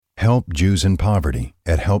Help Jews in Poverty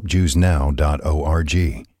at helpjewsnow.org.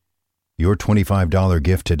 Your $25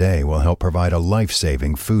 gift today will help provide a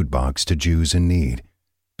life-saving food box to Jews in need.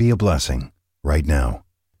 Be a blessing right now.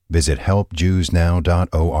 Visit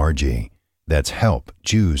helpjewsnow.org. That's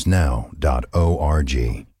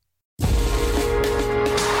helpjewsnow.org.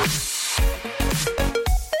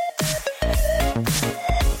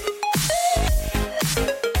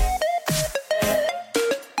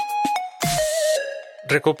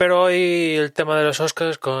 Recupero hoy el tema de los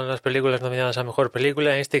Oscars con las películas nominadas a Mejor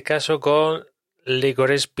Película, en este caso con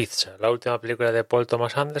Licorice Pizza, la última película de Paul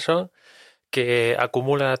Thomas Anderson, que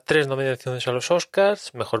acumula 3 nominaciones a los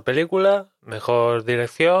Oscars: Mejor Película, Mejor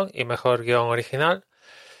Dirección y Mejor Guión Original.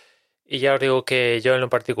 Y ya os digo que yo en lo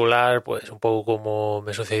particular, pues un poco como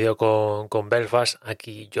me sucedió con Belfast,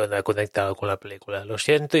 aquí yo no he conectado con la película. Lo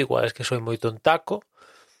siento, igual es que soy muy tontaco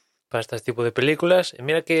para este tipo de películas. Y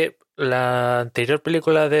mira que la anterior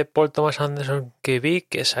película de Paul Thomas Anderson que vi,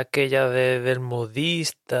 que es aquella del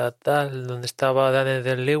modista, tal, donde estaba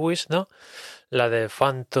Daniel Lewis, ¿no? La de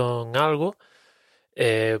Phantom algo.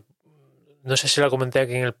 No sé si la comenté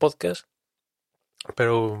aquí en el podcast,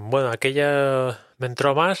 pero bueno, aquella me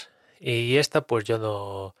entró más y esta pues yo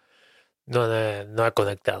no he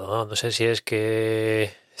conectado, ¿no? No sé si es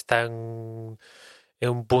que está en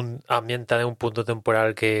un punto, ambientada en un punto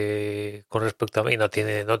temporal que con respecto a mí no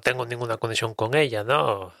tengo ninguna conexión con ella,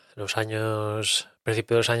 ¿no? Principios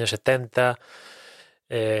de los años 70,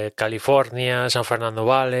 California, San Fernando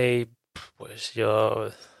Valley, pues yo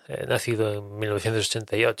he nacido en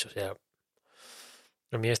 1988, o sea,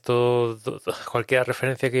 a mí esto, cualquier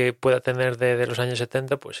referencia que pueda tener de los años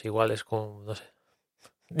 70, pues igual es con, no sé,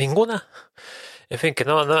 ninguna. En fin, que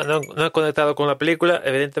no he conectado con la película.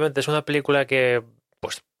 Evidentemente es una película que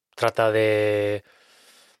pues trata de,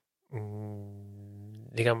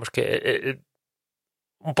 digamos que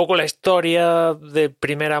un poco la historia de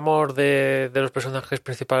primer amor de los personajes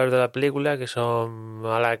principales de la película, que son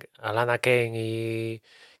Alana Kane y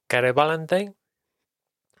Cara Valentine.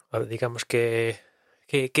 Digamos que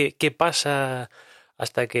qué pasa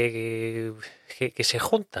hasta que se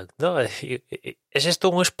juntan, ¿no? ¿Es esto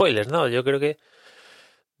un spoiler? No, yo creo que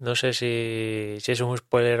no sé si es un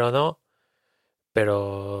spoiler o no,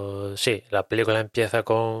 pero sí, la película empieza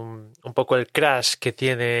con un poco el crush que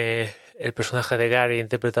tiene el personaje de Gary,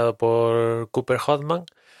 interpretado por Cooper Hoffman,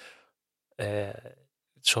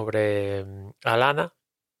 sobre Alana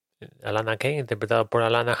Kane, interpretada por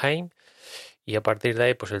Alana Haim. Y a partir de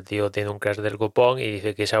ahí, pues el tío tiene un crush del copón y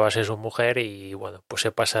dice que esa va a ser su mujer. Y bueno, pues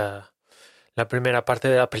se pasa la primera parte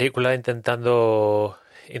de la película intentando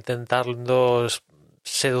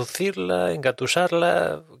seducirla,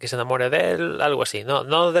 engatusarla, que se enamore de él, algo así.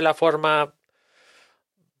 No de la forma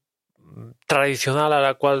tradicional a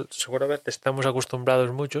la cual seguramente estamos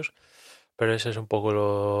acostumbrados muchos, pero eso es un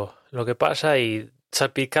poco lo que pasa, y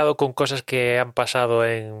salpicado con cosas que han pasado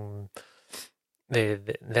de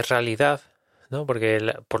realidad, ¿no?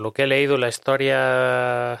 Porque por lo que he leído, la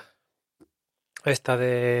historia esta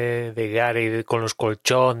de Gary con los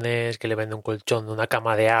colchones, que le vende un colchón, una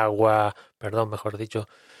cama de agua, mejor dicho,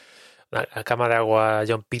 la cama de agua a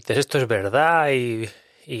John Peters, esto es verdad.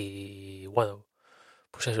 Y bueno,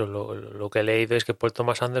 pues eso, lo que he leído es que Paul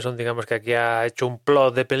Thomas Anderson, digamos que aquí ha hecho un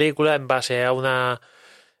plot de película en base a una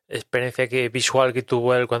experiencia visual que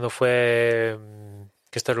tuvo él cuando fue,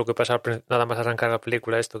 que esto es lo que pasa nada más arrancar la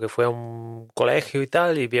película, esto, que fue a un colegio y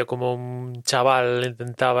tal, y vio como un chaval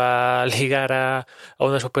intentaba ligar a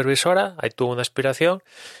una supervisora. Ahí tuvo una inspiración,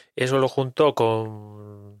 eso lo juntó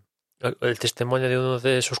con el testimonio de uno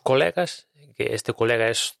de sus colegas, que este colega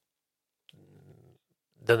es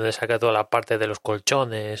de donde saca toda la parte de los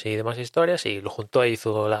colchones y demás historias, y lo juntó e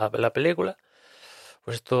hizo la película.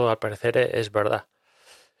 Pues esto al parecer es verdad.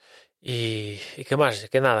 Y qué más,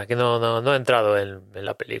 que nada, que no he entrado en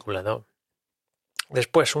la película, ¿no?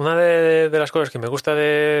 Después, una de las cosas que me gusta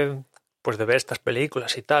de ver estas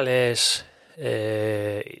películas y tal es,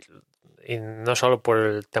 y no solo por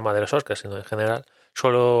el tema de los Oscars, sino en general,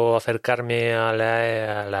 suelo acercarme a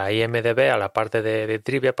la IMDb, a la parte de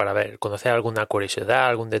trivia, para conocer alguna curiosidad,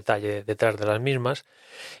 algún detalle detrás de las mismas.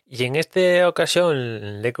 Y en esta ocasión,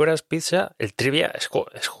 en Licorice Pizza, el trivia es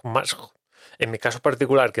más, en mi caso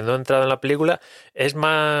particular, que no he entrado en la película, es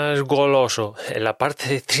más goloso en la parte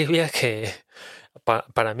de trivia que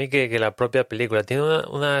para mí que la propia película. Tiene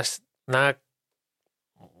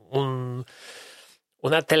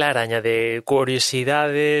una telaraña de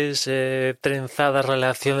curiosidades, trenzadas,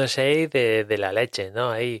 relaciones ahí de la leche,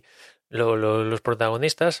 ¿no? Ahí los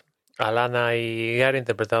protagonistas, Alana y Gary,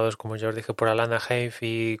 interpretados, como ya os dije, por Alana Haim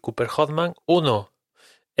y Cooper Hoffman. Uno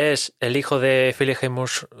es el hijo de Philip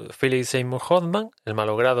Seymour Hoffman, el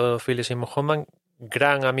malogrado Philip Seymour Hoffman,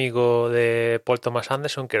 gran amigo de Paul Thomas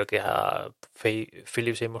Anderson. Creo que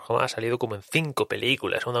Philip Seymour Hoffman ha salido como en 5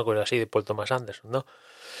 películas, una cosa así de Paul Thomas Anderson, ¿no?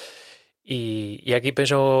 Y aquí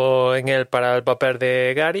pensó en él para el papel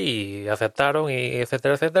de Gary y aceptaron, y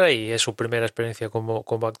etcétera, etcétera, y es su primera experiencia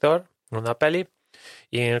como actor en una peli.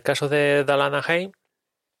 Y en el caso de Alana Haim,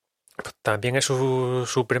 pues también es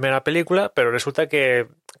su primera película, pero resulta que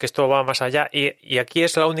esto va más allá. Y aquí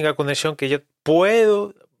es la única conexión que yo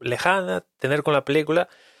puedo, lejana, tener con la película,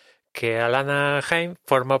 que Alana Haim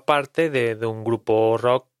forma parte de un grupo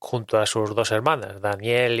rock junto a sus 2 hermanas,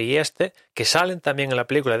 Danielle y que salen también en la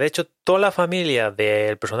película. De hecho, toda la familia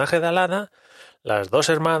del personaje de Alana, las 2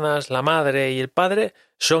 hermanas, la madre y el padre,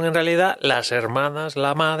 son en realidad las hermanas,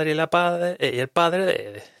 la madre y el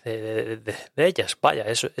padre de ellas. Vaya,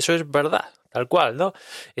 eso es verdad, tal cual, ¿no?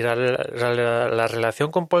 Y la relación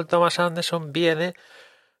con Paul Thomas Anderson viene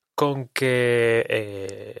con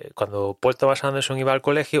que cuando Paul Thomas Anderson iba al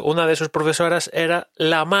colegio, una de sus profesoras era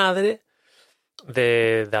la madre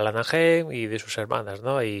de Alana Haim y de sus hermanas,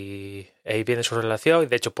 ¿no? Y ahí viene su relación. Y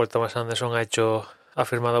de hecho, Paul Thomas Anderson ha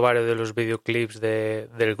firmado varios de los videoclips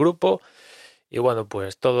del grupo. Y bueno,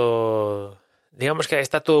 pues todo, digamos que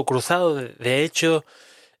está todo cruzado. De hecho,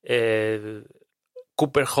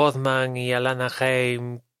 Cooper Hoffman y Alana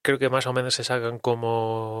Haim creo que más o menos se sacan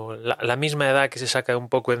como la misma edad que se saca un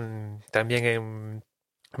poco también en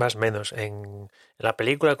más o menos en la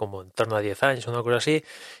película, como en torno a 10 años, una cosa así,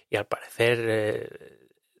 y al parecer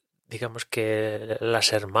digamos que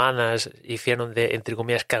las hermanas hicieron entre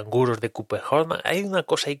comillas, canguros de Cooper Hoffman. Hay una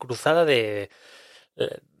cosa ahí cruzada de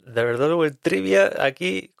verdad, luego el trivia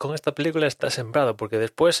aquí con esta película está sembrado, porque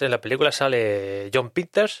después en la película sale John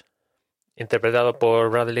Peters, interpretado por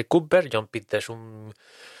Bradley Cooper. John Peters, un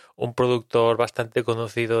productor bastante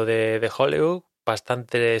conocido de Hollywood,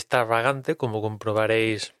 bastante extravagante, como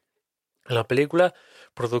comprobaréis en la película,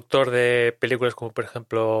 productor de películas como por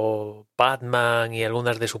ejemplo Batman y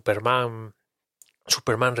algunas de Superman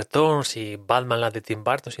Returns y Batman, la de Tim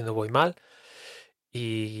Burton, si no voy mal.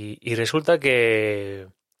 Y resulta que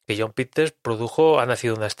John Peters produjo Ha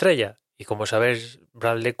nacido una estrella. Y como sabéis,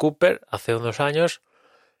 Bradley Cooper hace unos años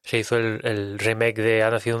se hizo el remake de Ha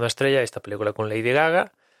nacido una estrella, esta película con Lady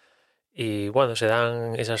Gaga. Y bueno, se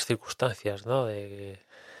dan esas circunstancias, ¿no? De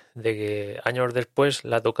que años después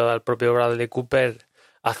le ha tocado al propio Bradley Cooper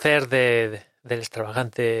hacer del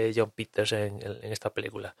extravagante John Peters en esta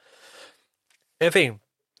película. En fin,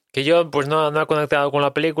 que yo pues no he conectado con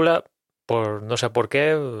la película, por no sé por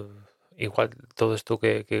qué. Igual todo esto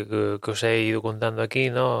que os he ido contando aquí,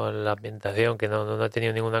 ¿no? La ambientación, que no he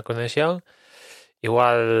tenido ninguna conexión.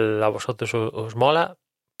 Igual a vosotros os mola,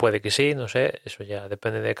 puede que sí, no sé, eso ya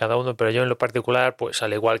depende de cada uno, pero yo en lo particular, pues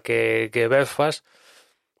al igual que Belfast,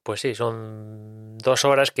 pues sí, son 2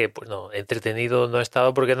 horas que pues no, entretenido no he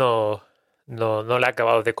estado porque no le he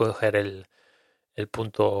acabado de coger el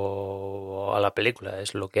punto a la película,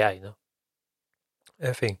 es lo que hay, ¿no?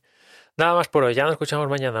 En fin, nada más por hoy, ya nos escuchamos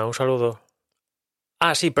mañana, un saludo.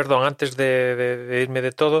 Ah, sí, perdón, antes de irme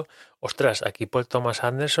de todo, ostras, aquí Paul Thomas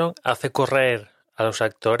Anderson hace correr a los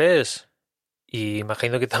actores y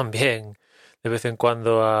imagino que también de vez en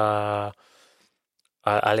cuando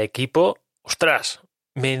al equipo. Ostras,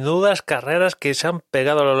 menudas carreras que se han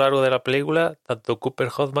pegado a lo largo de la película, tanto Cooper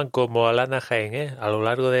Hoffman como Alana Haim, a lo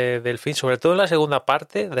largo del film, sobre todo en la segunda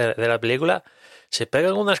parte de la película, se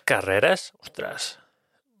pegan unas carreras, ostras,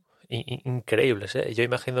 increíbles, ¿eh? Yo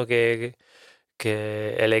imagino que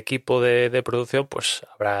el equipo de producción pues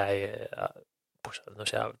habrá pues no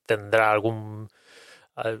sé, tendrá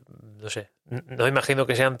no sé, no imagino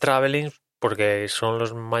que sean travelings porque son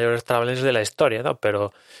los mayores travelings de la historia, ¿no?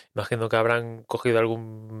 Pero imagino que habrán cogido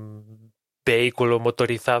algún vehículo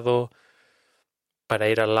motorizado para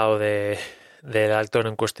ir al lado del actor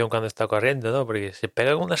en cuestión cuando está corriendo, ¿no? Porque se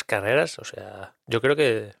pegan unas carreras, o sea, yo creo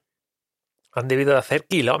que han debido de hacer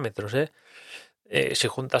kilómetros, ¿eh? Si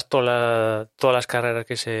juntas todas las carreras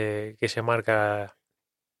que se marca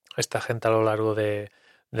esta gente a lo largo de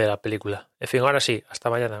la película. En fin, ahora sí, hasta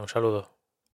mañana, un saludo.